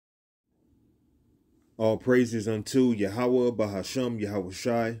All praises unto Yahweh, Bahasham,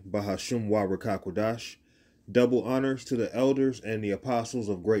 Yahushai, Bahasham Wa Rakakwadash. Double honors to the elders and the apostles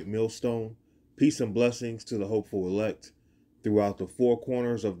of Great Millstone. Peace and blessings to the hopeful elect throughout the four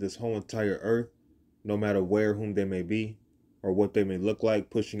corners of this whole entire earth, no matter where, whom they may be, or what they may look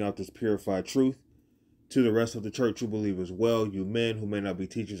like, pushing out this purified truth. To the rest of the church who believe as well, you men who may not be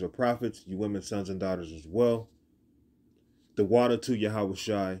teachers or prophets, you women, sons, and daughters as well. The water to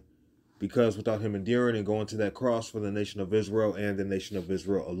Yahushai, because without him enduring and going to that cross for the nation of Israel and the nation of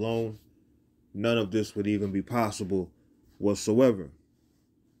Israel alone, none of this would even be possible whatsoever.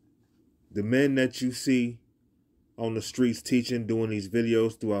 The men that you see on the streets teaching, doing these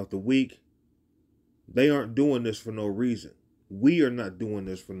videos throughout the week, they aren't doing this for no reason. We are not doing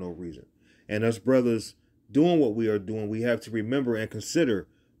this for no reason. And us brothers doing what we are doing, we have to remember and consider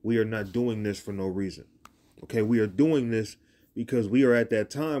we are not doing this for no reason. Okay, we are doing this because we are at that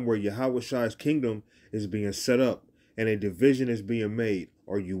time where Yahushai's kingdom is being set up and a division is being made.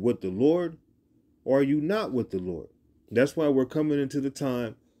 Are you with the Lord or are you not with the Lord? That's why we're coming into the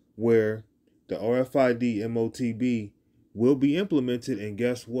time where the RFID MOTB will be implemented. And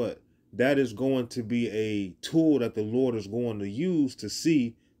guess what? That is going to be a tool that the Lord is going to use to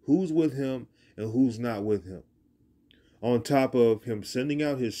see who's with him and who's not with him. On top of him sending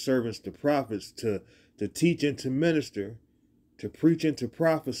out his servants, the prophets, to teach and to minister, to preach and to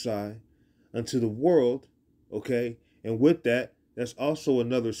prophesy unto the world, okay? And with that, that's also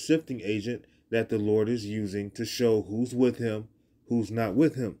another sifting agent that the Lord is using to show who's with him, who's not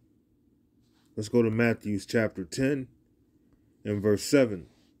with him. Let's go to Matthew chapter 10 and verse 7.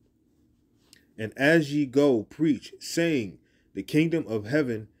 And as ye go, preach, saying, the kingdom of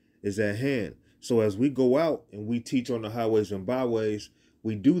heaven is at hand. So as we go out and we teach on the highways and byways,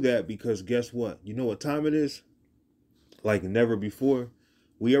 we do that because guess what? You know what time it is? Like never before.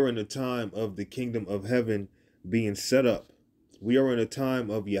 We are in a time of the kingdom of heaven being set up. We are in a time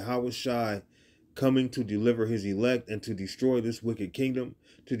of Yahushai coming to deliver his elect and to destroy this wicked kingdom,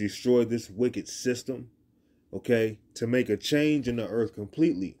 to destroy this wicked system, okay? To make a change in the earth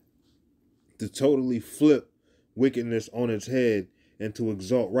completely, to totally flip wickedness on its head and to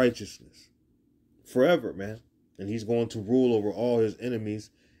exalt righteousness forever, man. And he's going to rule over all his enemies,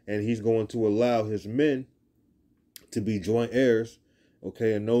 and he's going to allow his men to be joint heirs,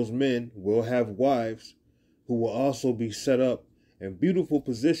 okay? And those men will have wives who will also be set up in beautiful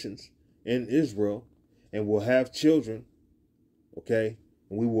positions in Israel and will have children, okay?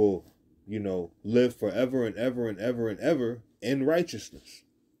 And we will, live forever and ever and ever and ever in righteousness.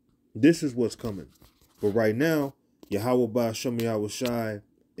 This is what's coming. But right now, Yahweh Ba'ashem Yahushai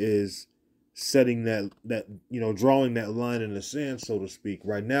is setting that drawing that line in the sand, so to speak.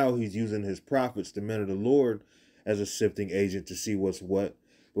 Right now, he's using his prophets, the men of the Lord, as a sifting agent to see what's what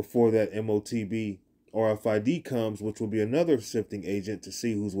before that MOTB RFID comes, which will be another sifting agent to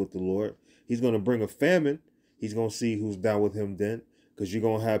see who's with the Lord. He's going to bring a famine. He's going to see who's down with him then, because you're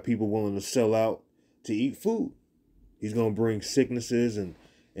going to have people willing to sell out to eat food. He's going to bring sicknesses and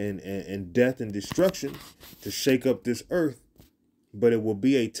death and destruction to shake up this earth. But it will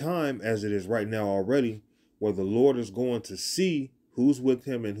be a time, as it is right now already, where the Lord is going to see who's with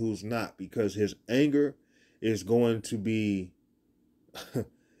him and who's not, because his anger is going to be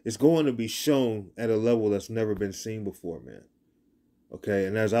it's going to be shown at a level that's never been seen before, man. Okay,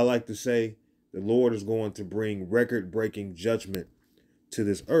 and as I like to say, the Lord is going to bring record-breaking judgment to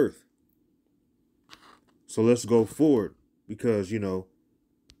this earth. So let's go forward, because,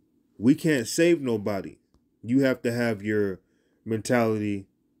 we can't save nobody. You have to have your mentality,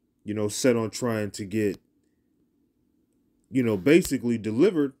 set on trying to get, basically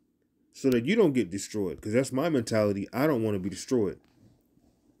delivered so that you don't get destroyed, because that's my mentality. I don't want to be destroyed.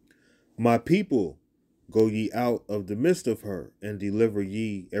 My people, go ye out of the midst of her, and deliver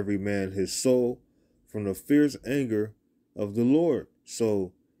ye every man his soul from the fierce anger of the Lord.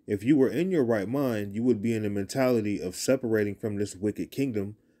 So if you were in your right mind, you would be in the mentality of separating from this wicked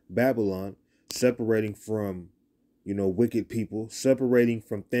kingdom, Babylon, separating from, wicked people, separating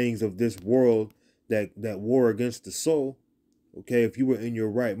from things of this world that war against the soul. Okay, if you were in your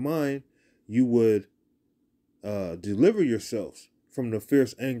right mind, you would deliver yourselves from the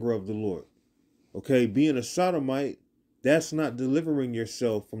fierce anger of the Lord. Okay, being a sodomite, that's not delivering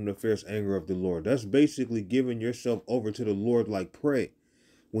yourself from the fierce anger of the Lord. That's basically giving yourself over to the Lord like prey.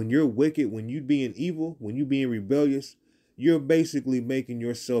 When you're wicked, when you being evil, when you being rebellious, you're basically making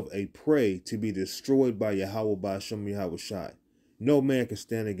yourself a prey to be destroyed by Yahweh Ba'ashem Yahushai. No man can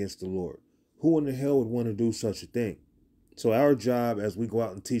stand against the Lord. Who in the hell would want to do such a thing? So our job as we go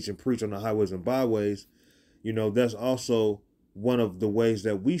out and teach and preach on the highways and byways, that's also one of the ways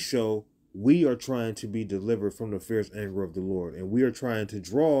that we show we are trying to be delivered from the fierce anger of the Lord. And we are trying to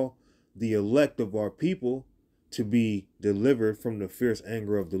draw the elect of our people to be delivered from the fierce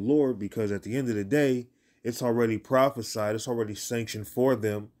anger of the Lord, because at the end of the day, it's already prophesied, it's already sanctioned for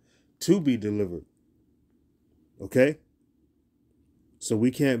them to be delivered. Okay? So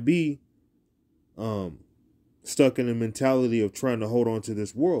we can't be stuck in the mentality of trying to hold on to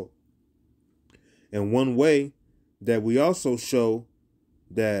this world. And one way that we also show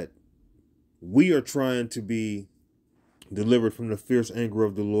that we are trying to be delivered from the fierce anger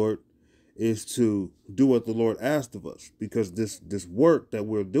of the Lord is to do what the Lord asked of us, because this work that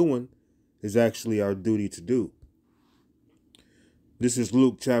we're doing is actually our duty to do. This is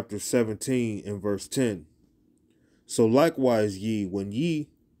Luke chapter 17 and verse 10. So likewise ye, when ye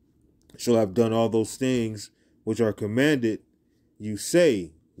shall have done all those things which are commanded, you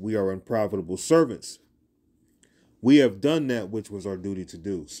say, we are unprofitable servants. We have done that which was our duty to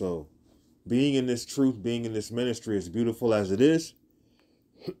do. So being in this truth, being in this ministry, as beautiful as it is,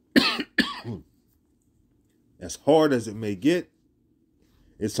 as hard as it may get,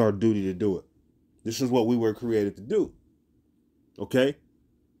 it's our duty to do it. This is what we were created to do. Okay?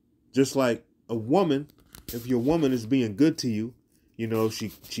 Just like a woman, if your woman is being good to you, you know, she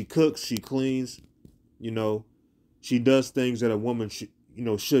cooks, she cleans, you know, she does things that a woman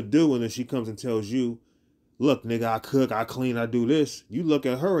should do, and then she comes and tells you, look, nigga, I cook, I clean, I do this. You look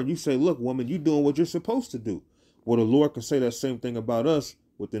at her and you say, look, woman, you doing what you're supposed to do. Well, the Lord can say that same thing about us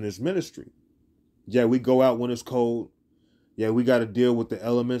within his ministry. Yeah, we go out when it's cold. Yeah, we got to deal with the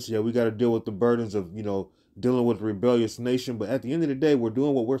elements. Yeah, we got to deal with the burdens of, dealing with a rebellious nation. But at the end of the day, we're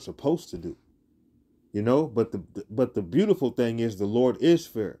doing what we're supposed to do. But the beautiful thing is the Lord is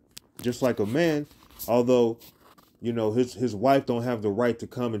fair. Just like a man, although, his wife don't have the right to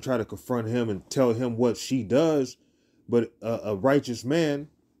come and try to confront him and tell him what she does. But a righteous man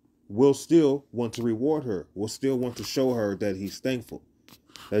will still want to reward her, will still want to show her that he's thankful.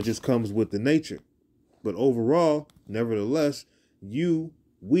 That just comes with the nature. But overall, nevertheless,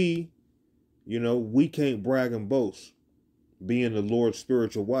 we can't brag and boast being the Lord's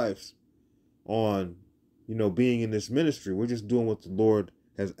spiritual wives on, being in this ministry. We're just doing what the Lord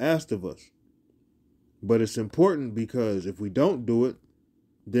has asked of us. But it's important, because if we don't do it,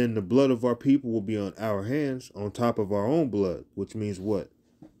 then the blood of our people will be on our hands on top of our own blood, which means what?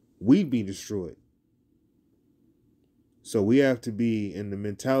 We'd be destroyed. So we have to be in the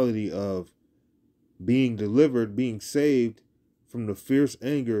mentality of being delivered, being saved from the fierce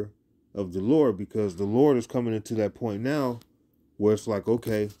anger of the Lord, because the Lord is coming into that point now where it's like,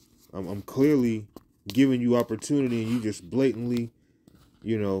 okay, I'm clearly giving you opportunity, and you just blatantly,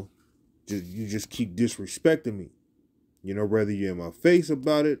 you just keep disrespecting me. Whether you're in my face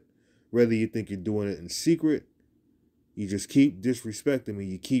about it, whether you think you're doing it in secret, you just keep disrespecting me.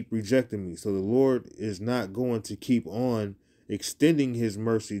 You keep rejecting me. So the Lord is not going to keep on extending his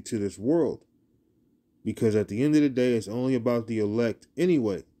mercy to this world, because at the end of the day, it's only about the elect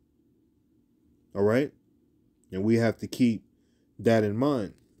anyway. All right? And we have to keep that in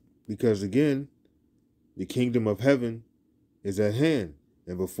mind, because again, the kingdom of heaven is at hand.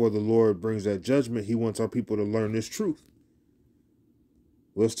 And before the Lord brings that judgment, he wants our people to learn this truth.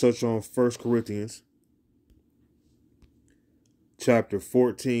 Let's touch on 1 Corinthians chapter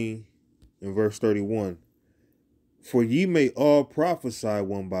 14 and verse 31. For ye may all prophesy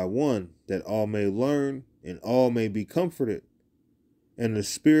one by one, that all may learn and all may be comforted. And the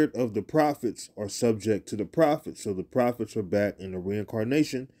spirit of the prophets are subject to the prophets. So the prophets are back in the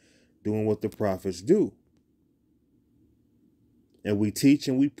reincarnation doing what the prophets do. And we teach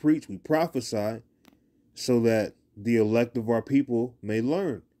and we preach, we prophesy, so that the elect of our people may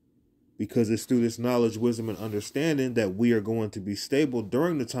learn. Because it's through this knowledge, wisdom, and understanding that we are going to be stable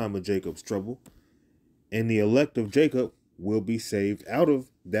during the time of Jacob's trouble. And the elect of Jacob will be saved out of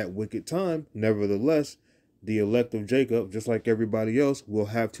that wicked time. Nevertheless, the elect of Jacob, just like everybody else, will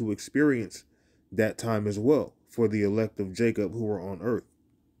have to experience that time as well for the elect of Jacob who are on earth.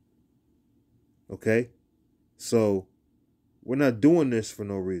 Okay? So we're not doing this for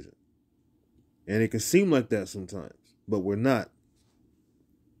no reason. And it can seem like that sometimes, but we're not.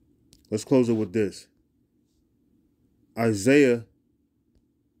 Let's close it with this. Isaiah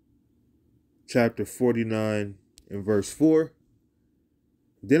chapter 49 and verse 4.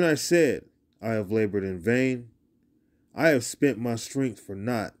 Then I said, I have labored in vain. I have spent my strength for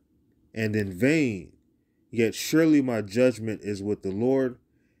naught, and in vain. Yet surely my judgment is with the Lord,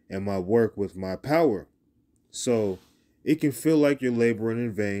 and my work with my power. So it can feel like you're laboring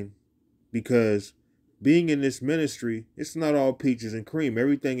in vain, because being in this ministry, it's not all peaches and cream.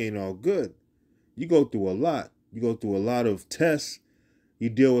 Everything ain't all good. You go through a lot. You go through a lot of tests. You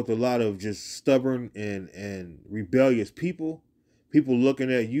deal with a lot of just stubborn and rebellious people. People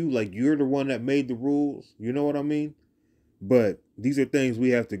looking at you like you're the one that made the rules. You know what I mean? But these are things we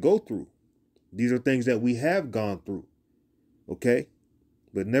have to go through. These are things that we have gone through. Okay?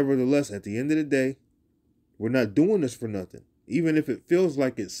 But nevertheless, at the end of the day, we're not doing this for nothing. Even if it feels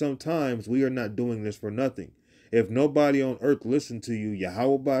like it sometimes, we are not doing this for nothing. If nobody on earth listens to you,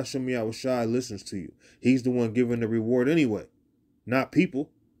 Yahweh Ba'ashem Yahushai listens to you. He's the one giving the reward anyway, not people.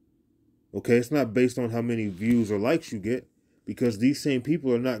 Okay, it's not based on how many views or likes you get, because these same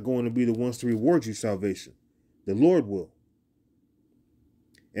people are not going to be the ones to reward you salvation. The Lord will.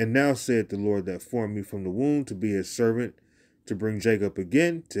 And now said the Lord that formed me from the womb to be his servant, to bring Jacob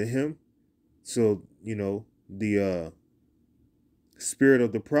again to him. So, you know, the spirit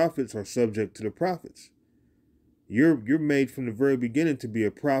of the prophets are subject to the prophets. You're made from the very beginning to be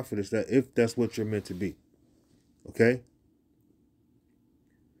a prophet, if that's what you're meant to be. Okay?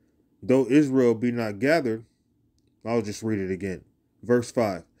 Though Israel be not gathered, I'll just read it again. Verse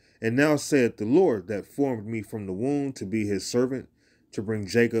 5. And now saith the Lord that formed me from the womb to be his servant, to bring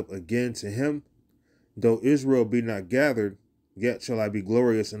Jacob again to him. Though Israel be not gathered, yet shall I be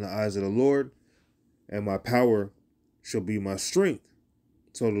glorious in the eyes of the Lord, and my power shall be my strength.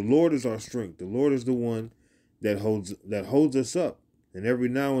 So the Lord is our strength. The Lord is the one that holds us up. And every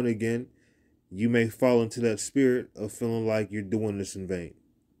now and again, you may fall into that spirit of feeling like you're doing this in vain.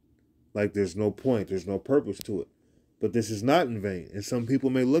 Like there's no point, there's no purpose to it. But this is not in vain. And some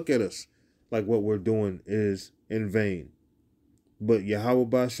people may look at us like what we're doing is in vain. But Yahweh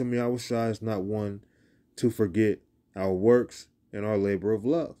Ba'ashem Yahushai is not one to forget our works and our labor of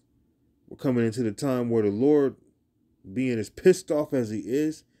love. We're coming into the time where the Lord, being as pissed off as he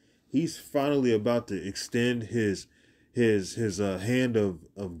is, he's finally about to extend his hand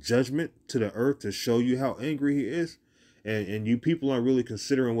of judgment to the earth to show you how angry he is. And you people aren't really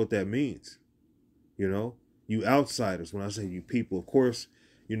considering what that means. You know, you outsiders, when I say you people, of course,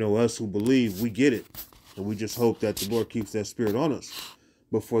 you know, us who believe, we get it. And we just hope that the Lord keeps that spirit on us.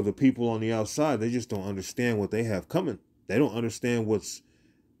 But for the people on the outside, they just don't understand what they have coming. They don't understand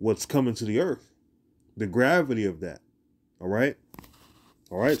what's coming to the earth. The gravity of that. All right?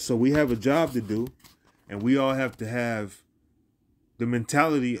 All right, so we have a job to do. And we all have to have the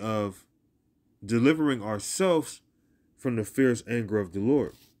mentality of delivering ourselves from the fierce anger of the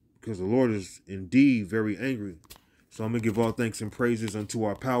Lord, because the Lord is indeed very angry. So I'm going to give all thanks and praises unto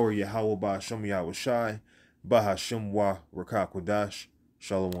our power, Yahweh Ba'ashem Yahushai, Bahashem Wa Rakakwadash.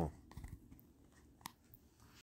 Shalom.